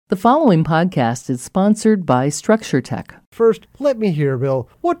The following podcast is sponsored by Structure Tech. First, let me hear, Bill.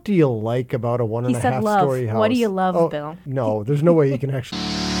 What do you like about a one and a half story house? What do you love, Bill? No, there's no way you can actually.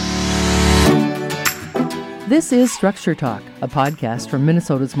 This is Structure Talk, a podcast from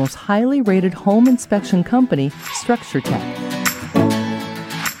Minnesota's most highly rated home inspection company, Structure Tech.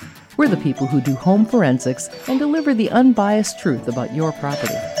 We're the people who do home forensics and deliver the unbiased truth about your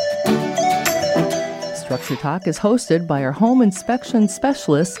property. Structure Talk is hosted by our home inspection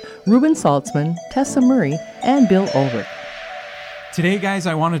specialists, Ruben Saltzman, Tessa Murray, and Bill Ulrich. Today, guys,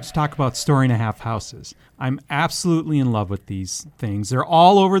 I wanted to talk about story-and-a-half houses. I'm absolutely in love with these things. They're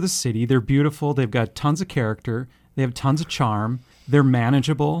all over the city. They're beautiful. They've got tons of character. They have tons of charm. They're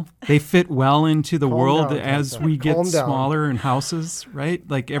manageable. They fit well into the world as we get smaller in houses, right?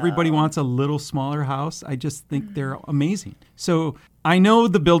 Like everybody wants a little smaller house. I just think they're amazing. So I know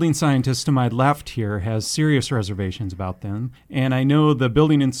the building scientist to my left here has serious reservations about them. And I know the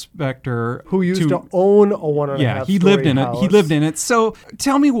building inspector who used to own a one and a half story he lived in house. it. He lived in it. So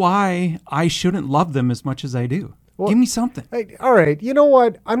tell me why I shouldn't love them as much as I do. Well, give me something. All right. You know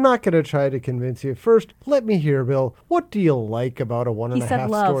what? I'm not going to try to convince you. First, let me hear, Bill. What do you like about a one and a half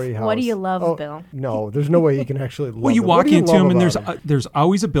story house? What do you love, Bill? No, there's no way you can actually love Well, you it. walk into them and them? there's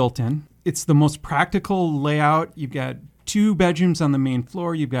always a built-in. It's the most practical layout. You've got 2 bedrooms on the main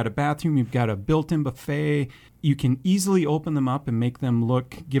floor. You've got a bathroom. You've got a built-in buffet. You can easily open them up and make them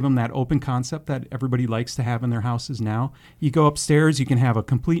give them that open concept that everybody likes to have in their houses now. You go upstairs, you can have a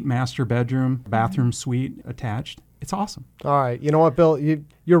complete master bedroom, bathroom suite attached. It's awesome. All right. You know what, Bill?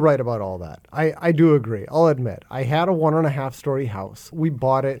 You're right about all that. I do agree. I'll admit. I had a one and a half story house. We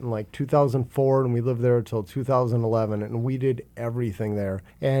bought it in like 2004 and we lived there until 2011 and we did everything there.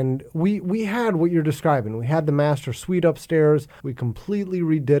 And we had what you're describing. We had the master suite upstairs. We completely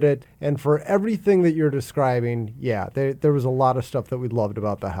redid it. And for everything that you're describing, yeah, there was a lot of stuff that we loved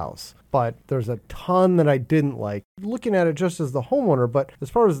about the house. But there's a ton that I didn't like. Looking at it just as the homeowner, but as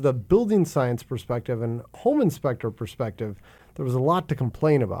far as the building science perspective and home inspector perspective, there was a lot to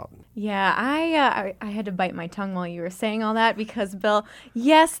complain about. Yeah, I had to bite my tongue while you were saying all that because, Bill,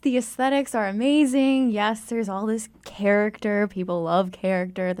 yes, the aesthetics are amazing. Yes, there's all this character. People love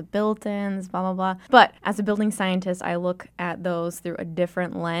character, the built-ins, blah, blah, blah. But as a building scientist, I look at those through a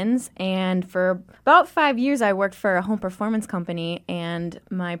different lens. And for about 5 years, I worked for a home performance company, and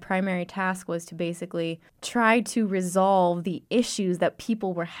my primary task was to basically try to resolve the issues that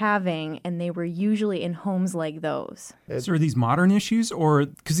people were having, and they were usually in homes like those. So are these modern issues, or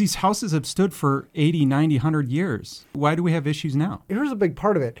because these houses have stood for 80, 90, 100 years? Why do we have issues now? Here's a big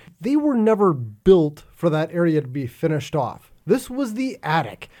part of it. They were never built for that area to be finished off. This was the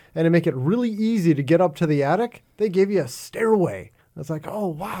attic. And to make it really easy to get up to the attic, they gave you a stairway. It's like, oh,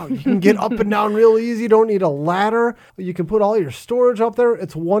 wow, you can get up and down real easy. You don't need a ladder. You can put all your storage up there.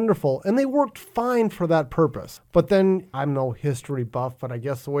 It's wonderful. And they worked fine for that purpose. But then, I'm no history buff, but I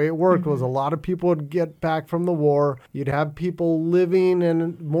guess the way it worked was a lot of people would get back from the war. You'd have people living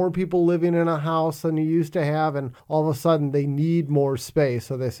and more people living in a house than you used to have. And all of a sudden, they need more space.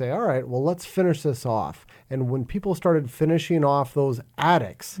 So they say, all right, well, let's finish this off. And when people started finishing off those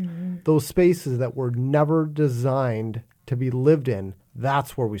attics, those spaces that were never designed to be lived in,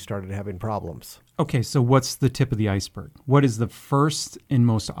 that's where we started having problems. Okay, so what's the tip of the iceberg? What is the first and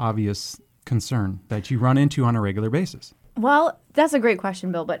most obvious concern that you run into on a regular basis? Well, that's a great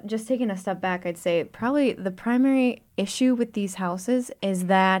question, Bill, but just taking a step back, I'd say probably the primary issue with these houses is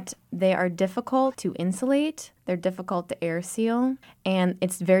that they are difficult to insulate, they're difficult to air seal, and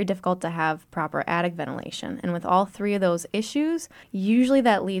it's very difficult to have proper attic ventilation. And with all 3 of those issues, usually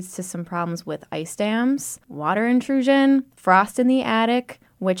that leads to some problems with ice dams, water intrusion, frost in the attic,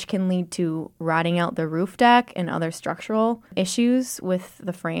 which can lead to rotting out the roof deck and other structural issues with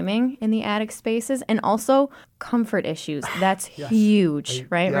the framing in the attic spaces, and also comfort issues. That's huge,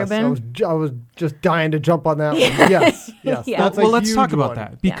 right, yes, Ruben? I was just dying to jump on that one. Yes. Yeah. That's well, a let's huge talk about one.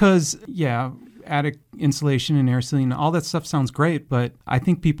 that because, attic insulation and air sealing, all that stuff sounds great, but I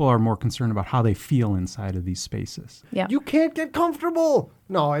think people are more concerned about how they feel inside of these spaces. Yeah. You can't get comfortable.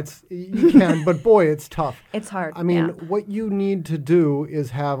 No, you can, but boy, it's tough. It's hard. I mean, what you need to do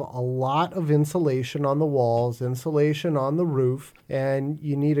is have a lot of insulation on the walls, insulation on the roof, and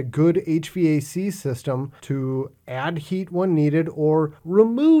you need a good HVAC system to add heat when needed or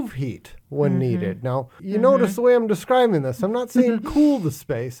remove heat when needed. Now, you notice the way I'm describing this. I'm not saying cool the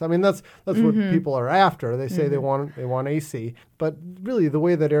space. I mean, that's what people are after. They say they want AC, but really the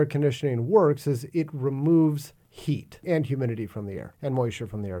way that air conditioning works is it removes heat and humidity from the air and moisture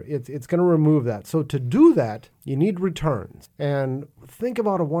from the air. It's going to remove that. So to do that, you need returns. And think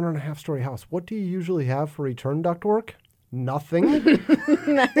about a 1.5 story house. What do you usually have for return ductwork? nothing.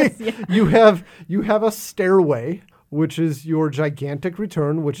 You have a stairway, which is your gigantic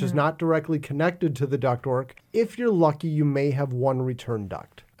return, which is not directly connected to the ductwork. If you're lucky, you may have one return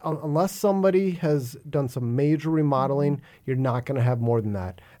duct. Unless somebody has done some major remodeling, you're not going to have more than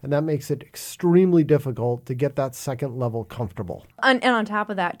that. And that makes it extremely difficult to get that second level comfortable. And on top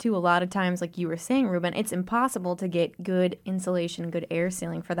of that, too, a lot of times, like you were saying, Ruben, it's impossible to get good insulation, good air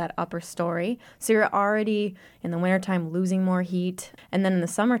sealing for that upper story. So you're already, in the wintertime, losing more heat. And then in the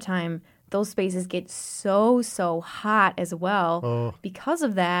summertime, those spaces get so hot as well because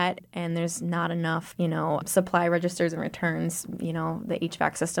of that, and there's not enough, supply registers and returns. The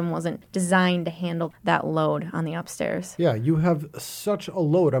HVAC system wasn't designed to handle that load on the upstairs. Yeah, you have such a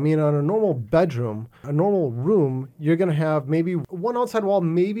load. I mean, on a normal bedroom, a normal room, you're going to have maybe one outside wall,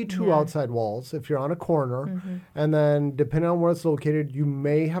 maybe two outside walls if you're on a corner. And then depending on where it's located, you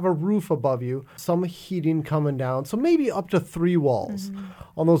may have a roof above you, some heating coming down. So maybe up to 3 walls.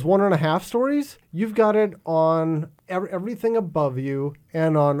 On those 1.5 stories, you've got it on everything above you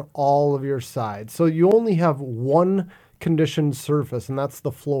and on all of your sides. So you only have one conditioned surface, and that's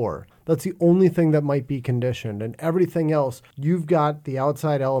the floor. That's the only thing that might be conditioned. And everything else, you've got the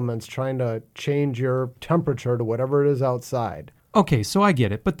outside elements trying to change your temperature to whatever it is outside. Okay, so I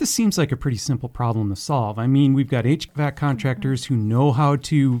get it, but this seems like a pretty simple problem to solve. I mean, we've got HVAC contractors who know how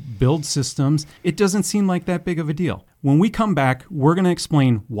to build systems. It doesn't seem like that big of a deal. When we come back, we're going to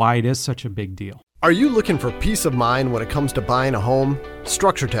explain why it is such a big deal. Are you looking for peace of mind when it comes to buying a home?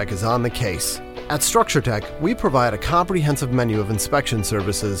 StructureTech is on the case. At StructureTech, we provide a comprehensive menu of inspection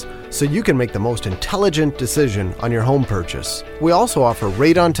services so you can make the most intelligent decision on your home purchase. We also offer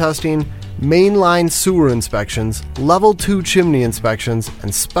radon testing, mainline sewer inspections, level 2 chimney inspections,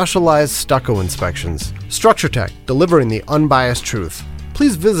 and specialized stucco inspections. StructureTech, delivering the unbiased truth.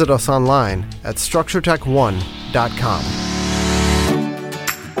 Please visit us online at structuretech1.com.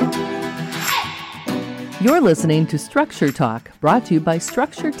 You're listening to Structure Talk, brought to you by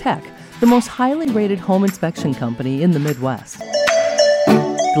Structure Tech, the most highly rated home inspection company in the Midwest.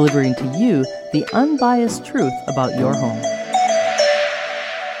 Delivering to you the unbiased truth about your home.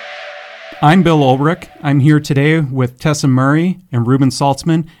 I'm Bill Ulrich. I'm here today with Tessa Murray and Ruben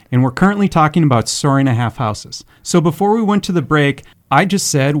Saltzman, and we're currently talking about story-and-a-half houses. So before we went to the break, I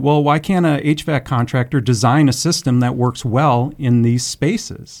just said, well, why can't a HVAC contractor design a system that works well in these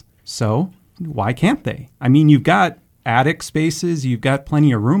spaces? So why can't they? I mean, you've got attic spaces, you've got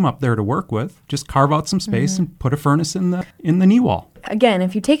plenty of room up there to work with. Just carve out some space and put a furnace in the knee wall. Again,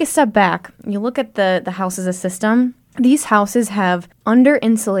 if you take a step back, you look at the house as a system, these houses have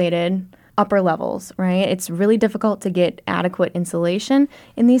under-insulated upper levels, right? It's really difficult to get adequate insulation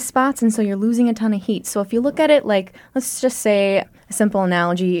in these spots, and so you're losing a ton of heat. So if you look at it like, let's just say a simple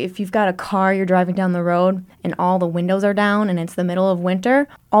analogy, if you've got a car, you're driving down the road and all the windows are down and it's the middle of winter,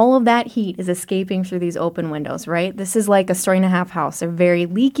 all of that heat is escaping through these open windows, right? This is like a story-and-a-half house. They're very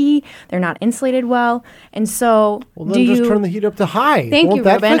leaky, they're not insulated well, and so just turn the heat up to high. Thank you,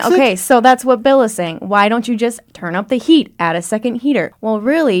 Ruben. Okay, so that's what Bill is saying. Why don't you just turn up the heat, add a second heater? Well,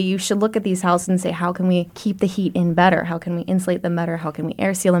 really, you should look at these houses and say, how can we keep the heat in better? How can we insulate them better? How can we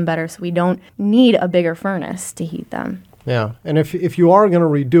air seal them better so we don't need a bigger furnace to heat them? Yeah, and if you are going to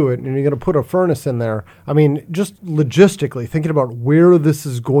redo it and you're going to put a furnace in there, I mean, just logistically, thinking about where this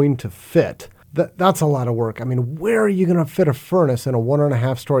is going to fit, that's a lot of work. I mean, where are you going to fit a furnace in a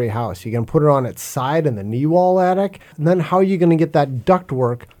 1.5-story house? You're going to put it on its side in the knee wall attic? And then how are you going to get that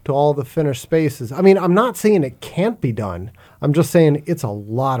ductwork to all the finished spaces? I mean, I'm not saying it can't be done. I'm just saying it's a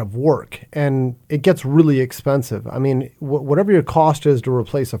lot of work, and it gets really expensive. I mean, whatever your cost is to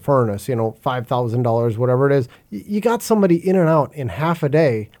replace a furnace, $5,000, whatever it is, you got somebody in and out in half a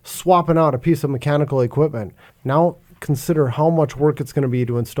day swapping out a piece of mechanical equipment. Now, consider how much work it's going to be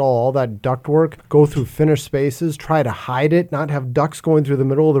to install all that ductwork, go through finished spaces, try to hide it, not have ducts going through the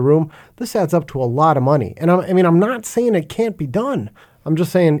middle of the room. This adds up to a lot of money. And I'm not saying it can't be done. I'm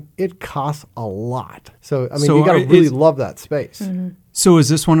just saying it costs a lot. So, you got to really love that space. Mm-hmm. So is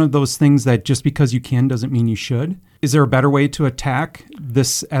this one of those things that just because you can doesn't mean you should? Is there a better way to attack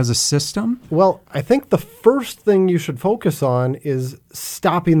this as a system? Well, I think the first thing you should focus on is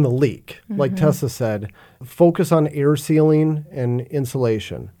stopping the leak. Mm-hmm. Like Tessa said, focus on air sealing and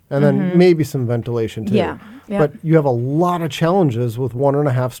insulation. And then maybe some ventilation too. Yeah. But you have a lot of challenges with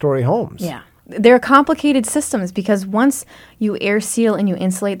 1.5-story homes. Yeah. They're complicated systems because once you air seal and you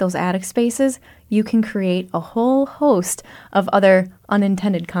insulate those attic spaces, you can create a whole host of other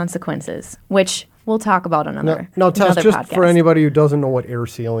unintended consequences, which we'll talk about on another Now, Tess, just podcast. for anybody who doesn't know what air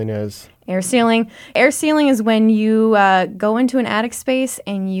sealing is. Air sealing. Air sealing is when you go into an attic space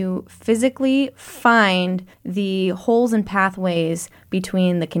and you physically find the holes and pathways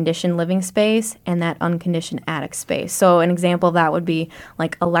between the conditioned living space and that unconditioned attic space. So an example of that would be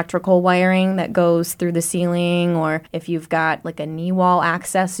like electrical wiring that goes through the ceiling, or if you've got like a knee wall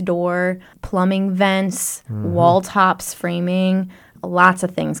access door, plumbing vents, wall tops, framing. Lots of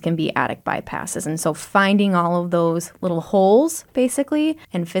things can be attic bypasses. And so finding all of those little holes, basically,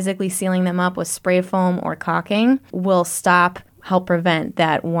 and physically sealing them up with spray foam or caulking will help prevent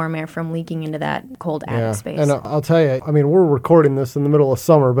that warm air from leaking into that cold attic space. And I'll tell you, I mean, we're recording this in the middle of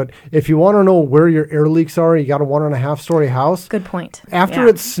summer, but if you want to know where your air leaks are, you got a 1.5-story house. Good point. After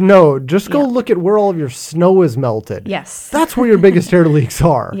it snowed, just go look at where all of your snow is melted. Yes. That's where your biggest air leaks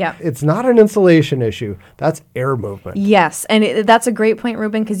are. Yep. It's not an insulation issue. That's air movement. Yes, and that's a great point,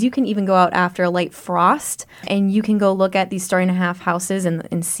 Ruben, because you can even go out after a light frost and you can go look at these 1.5-story houses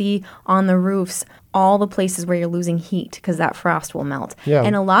and see on the roofs all the places where you're losing heat because that frost will melt. Yeah.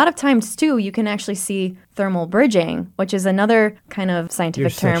 And a lot of times, too, you can actually see thermal bridging, which is another kind of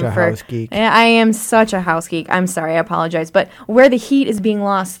scientific term You're such a house geek. I am such a house geek. I'm sorry, I apologize. But where the heat is being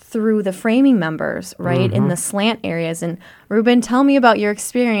lost through the framing members, right, in the slant areas. And Ruben, tell me about your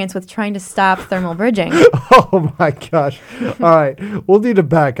experience with trying to stop thermal bridging. Oh my gosh. All right. We'll need to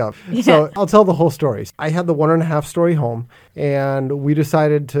back up. So I'll tell the whole story. I had the 1.5-story home and we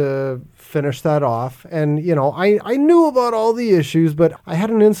decided to finish that off. And, you know, I knew about all the issues, but I had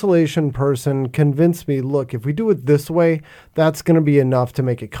an insulation person convince me, look, if we do it this way, that's going to be enough to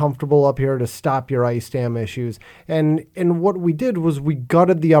make it comfortable up here to stop your ice dam issues. And what we did was we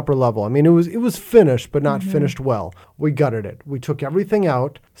gutted the upper level. I mean, it was finished, but not finished well. We gutted it. We took everything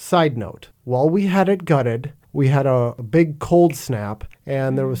out. Side note, while we had it gutted, we had a big cold snap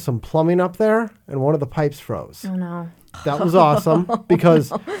and there was some plumbing up there and one of the pipes froze. Oh, no. That was awesome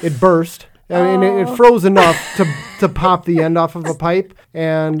because it burst. I mean, it froze enough to pop the end off of a pipe.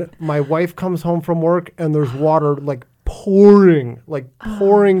 And my wife comes home from work and there's water like pouring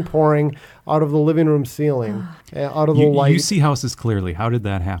out of the living room ceiling, out of the light. You see houses clearly. How did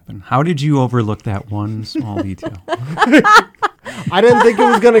that happen? How did you overlook that one small detail? I didn't think it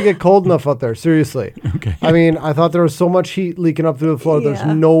was going to get cold enough out there, seriously. Okay. I mean, I thought there was so much heat leaking up through the floor. There's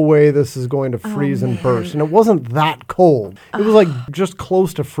no way this is going to freeze and burst. And it wasn't that cold. It was like just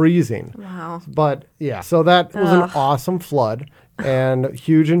close to freezing. Wow. But yeah, so that was an awesome flood and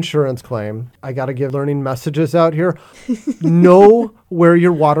huge insurance claim. I got to give learning messages out here. Know where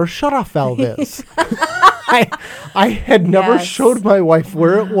your water shutoff valve is. I had never showed my wife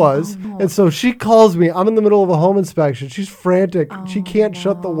where it was. And so she calls me. I'm in the middle of a home inspection. She's frantic. She can't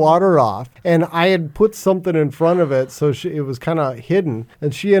shut the water off. And I had put something in front of it, so it was kind of hidden.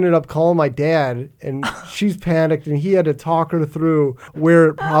 And she ended up calling my dad, and she's panicked, and he had to talk her through where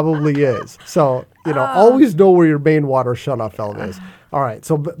it probably is. So, you know, always know where your main water shutoff valve is. All right,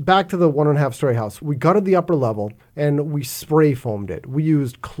 so back to the 1.5-story house. We gutted the upper level, and we spray foamed it. We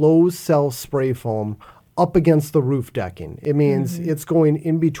used closed cell spray foam up against the roof decking. It means it's going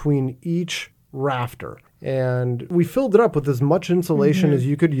in between each rafter. And we filled it up with as much insulation as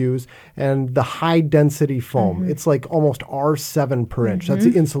you could use and the high density foam. It's like almost R7 per inch. That's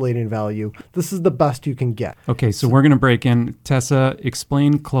the insulating value. This is the best you can get. Okay, so we're going to break in. Tessa,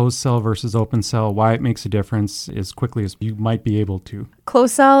 explain closed cell versus open cell, why it makes a difference as quickly as you might be able to.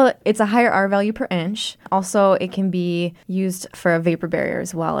 Closed cell, it's a higher R value per inch. Also, it can be used for a vapor barrier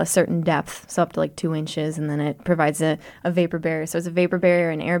as well, a certain depth, so up to like 2 inches, and then it provides a vapor barrier. So it's a vapor barrier,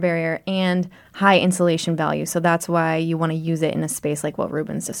 an air barrier, and high insulation value. So that's why you want to use it in a space like what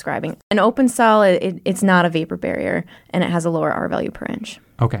Ruben's describing. An open cell, it's not a vapor barrier, and it has a lower R value per inch.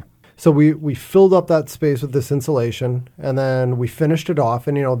 Okay. So we filled up that space with this insulation, and then we finished it off.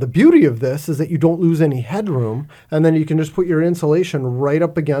 And, you know, the beauty of this is that you don't lose any headroom, and then you can just put your insulation right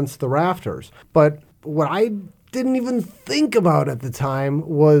up against the rafters. But what I didn't even think about at the time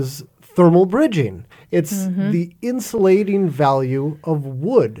was thermal bridging. It's the insulating value of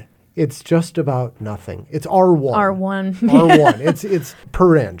wood. It's just about nothing. It's R1. R1. R1. It's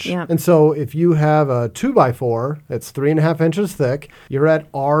per inch. Yeah. And so if you have a 2x4 that's 3.5 inches thick, you're at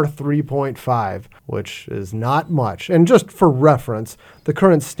R3.5, which is not much. And just for reference, the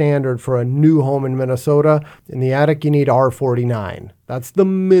current standard for a new home in Minnesota, in the attic, you need R49. That's the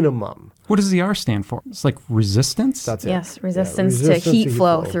minimum. What does the R stand for? It's like resistance? That's it. Yes, resistance, resistance to heat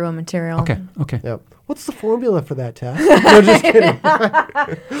flow through a material. Okay. Yep. What's the formula for that, Tess? No, just kidding.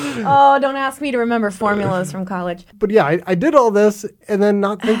 Oh, don't ask me to remember formulas from college. But yeah, I did all this and then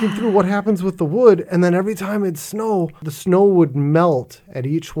not thinking through what happens with the wood. And then every time it'd snow, the snow would melt at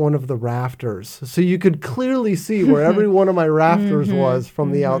each one of the rafters. So you could clearly see where every one of my rafters was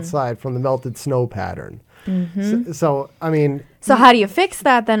from the outside, from the melted snow pattern. So, I mean... So how do you fix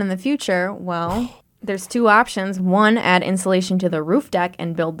that then in the future? Well... There's two options. One, add insulation to the roof deck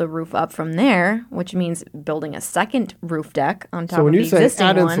and build the roof up from there, which means building a second roof deck on top So when of you the say existing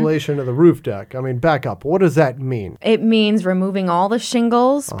add one. insulation to the roof deck, I mean, back up. What does that mean? It means removing all the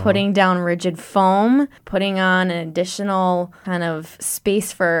shingles, putting down rigid foam, putting on an additional kind of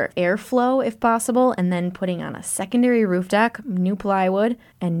space for airflow if possible, and then putting on a secondary roof deck, new plywood,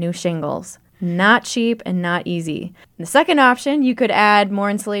 and new shingles. Not cheap and not easy. The second option, you could add more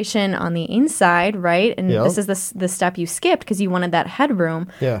insulation on the inside, right? And Yep. this is the step you skipped because you wanted that headroom.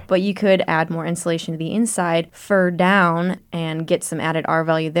 Yeah. But you could add more insulation to the inside, fur down, and get some added R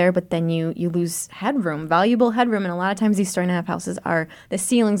value there. But then you lose headroom, valuable headroom. And a lot of times these story-and-a-half houses the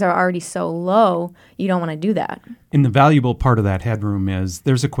ceilings are already so low, you don't want to do that. And the valuable part of that headroom is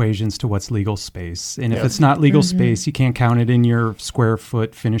there's equations to what's legal space. And if it's not legal space, you can't count it in your square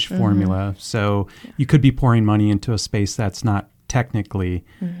foot finish formula. So you could be pouring money into a space that's not technically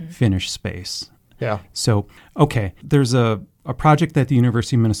finished space. Yeah. So, okay, there's a project that the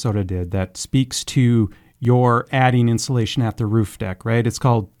University of Minnesota did that speaks to your adding insulation at the roof deck, right? It's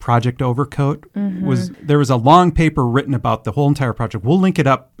called Project Overcoat. There was a long paper written about the whole entire project. We'll link it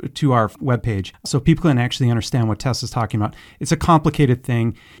up to our webpage so people can actually understand what Tess is talking about. It's a complicated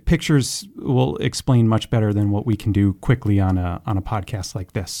thing. Pictures will explain much better than what we can do quickly on a podcast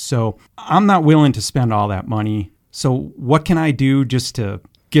like this. So I'm not willing to spend all that money. So what can I do just to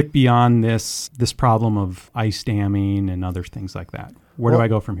get beyond this problem of ice damming and other things like that? Where do I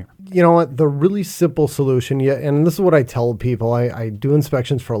go from here? You know what? The really simple solution, and this is what I tell people. I do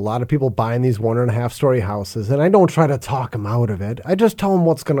inspections for a lot of people buying these 1.5 story houses, and I don't try to talk them out of it. I just tell them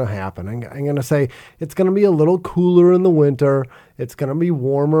what's going to happen. I'm going to say it's going to be a little cooler in the winter. It's going to be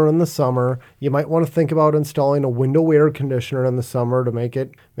warmer in the summer. You might want to think about installing a window air conditioner in the summer to make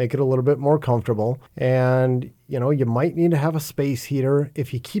it a little bit more comfortable. And you might need to have a space heater.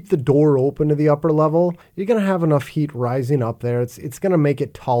 If you keep the door open to the upper level, you're going to have enough heat rising up there. It's going to make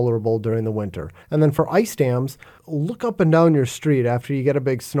it tolerable during the winter. And then for ice dams, look up and down your street after you get a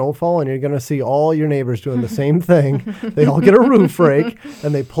big snowfall, and you're going to see all your neighbors doing the same thing. They all get a roof rake,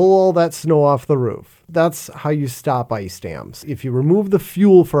 and they pull all that snow off the roof. That's how you stop ice dams. If you remove the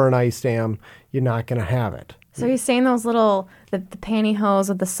fuel for an ice dam, you're not going to have it. So you're saying those little, the pantyhose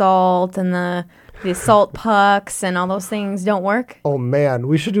with the salt and the salt pucks and all those things don't work? Oh man,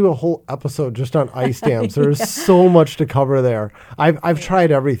 we should do a whole episode just on ice dams. There's so much to cover there. I've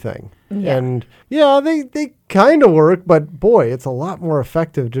tried everything. Yeah. And they kind of work, but boy, it's a lot more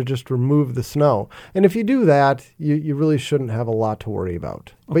effective to just remove the snow. And if you do that, you really shouldn't have a lot to worry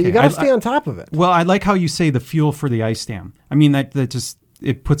about. But Okay, you got to stay on top of it. Well, I like how you say the fuel for the ice dam. I mean, that just,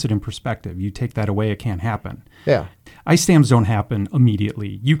 it puts it in perspective. You take that away, it can't happen. Yeah. Ice dams don't happen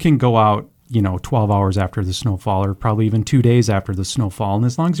immediately. You can go out, 12 hours after the snowfall, or probably even 2 days after the snowfall. And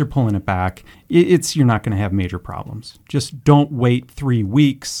as long as you're pulling it back, you're not going to have major problems. Just don't wait 3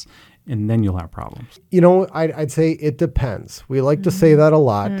 weeks, and then you'll have problems. I'd say it depends. We like to say that a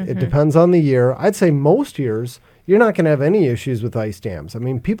lot. It depends on the year. I'd say most years, you're not going to have any issues with ice dams. I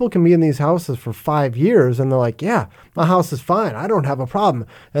mean, people can be in these houses for 5 years, and they're like, yeah, my house is fine. I don't have a problem.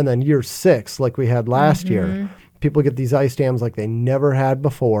 And then year 6, like we had last year, people get these ice dams like they never had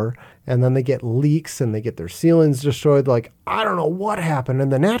before, and then they get leaks and they get their ceilings destroyed. Like, I don't know what happened.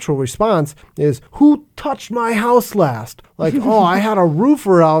 And the natural response is, who touched my house last? Like, oh, I had a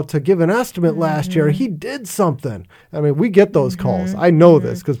roofer out to give an estimate last year. He did something. I mean, we get those calls. I know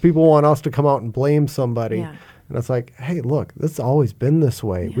this because people want us to come out and blame somebody. Yeah. And it's like, hey, look, this has always been this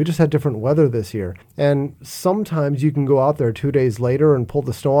way. We just had different weather this year. And sometimes you can go out there 2 days later and pull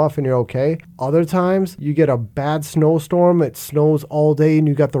the snow off and you're okay. Other times you get a bad snowstorm. It snows all day and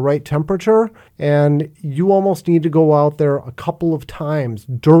you got the right temperature. And you almost need to go out there a couple of times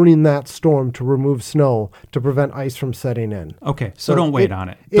during that storm to remove snow to prevent ice from setting in. Okay, so don't wait on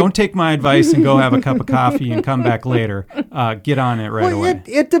it. Don't take my advice and go have a cup of coffee and come back later. Get on it right away.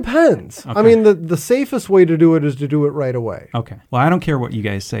 It depends. Okay. I mean, the safest way to do it it is to do it right away. Okay. Well, I don't care what you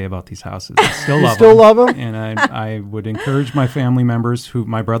guys say about these houses. I still love still them. love 'em? And I would encourage my family members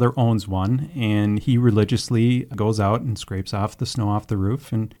my brother owns one, and he religiously goes out and scrapes off the snow off the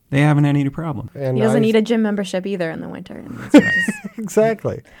roof, and they haven't had any problem. And He doesn't need a gym membership either in the winter.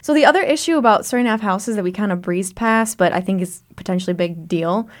 Exactly. So the other issue about story and a half houses that we kind of breezed past, but I think is potentially a big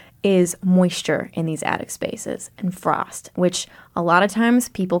deal, is moisture in these attic spaces and frost, which a lot of times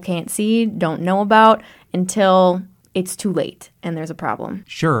people can't see, don't know about until it's too late and there's a problem.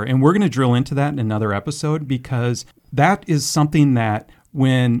 Sure. And we're going to drill into that in another episode, because that is something that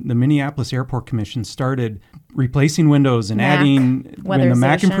when the Minneapolis Airport Commission started replacing windows and adding, when the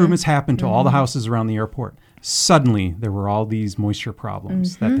MAC improvements happened to all the houses around the airport, suddenly there were all these moisture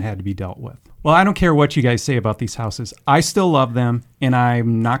problems that had to be dealt with. Well, I don't care what you guys say about these houses. I still love them, and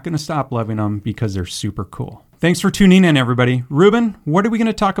I'm not going to stop loving them because they're super cool. Thanks for tuning in, everybody. Ruben, what are we going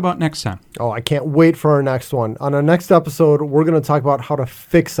to talk about next time? Oh, I can't wait for our next one. On our next episode, we're going to talk about how to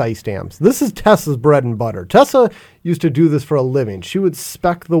fix ice dams. This is Tessa's bread and butter. Tessa used to do this for a living. She would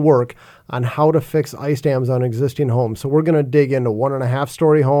spec the work on how to fix ice dams on existing homes. So we're going to dig into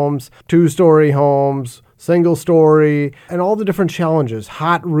 1.5-story homes, 2-story homes, single story, and all the different challenges.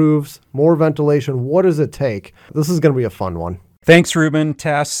 Hot roofs, more ventilation. What does it take? This is going to be a fun one. Thanks, Ruben,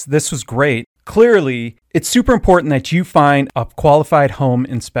 Tess. This was great. Clearly, it's super important that you find a qualified home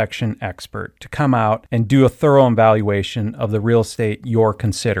inspection expert to come out and do a thorough evaluation of the real estate you're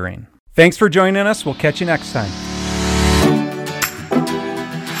considering. Thanks for joining us. We'll catch you next time.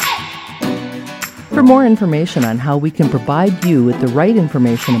 For more information on how we can provide you with the right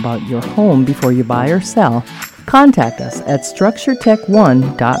information about your home before you buy or sell, contact us at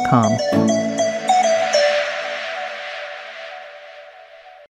structuretech1.com.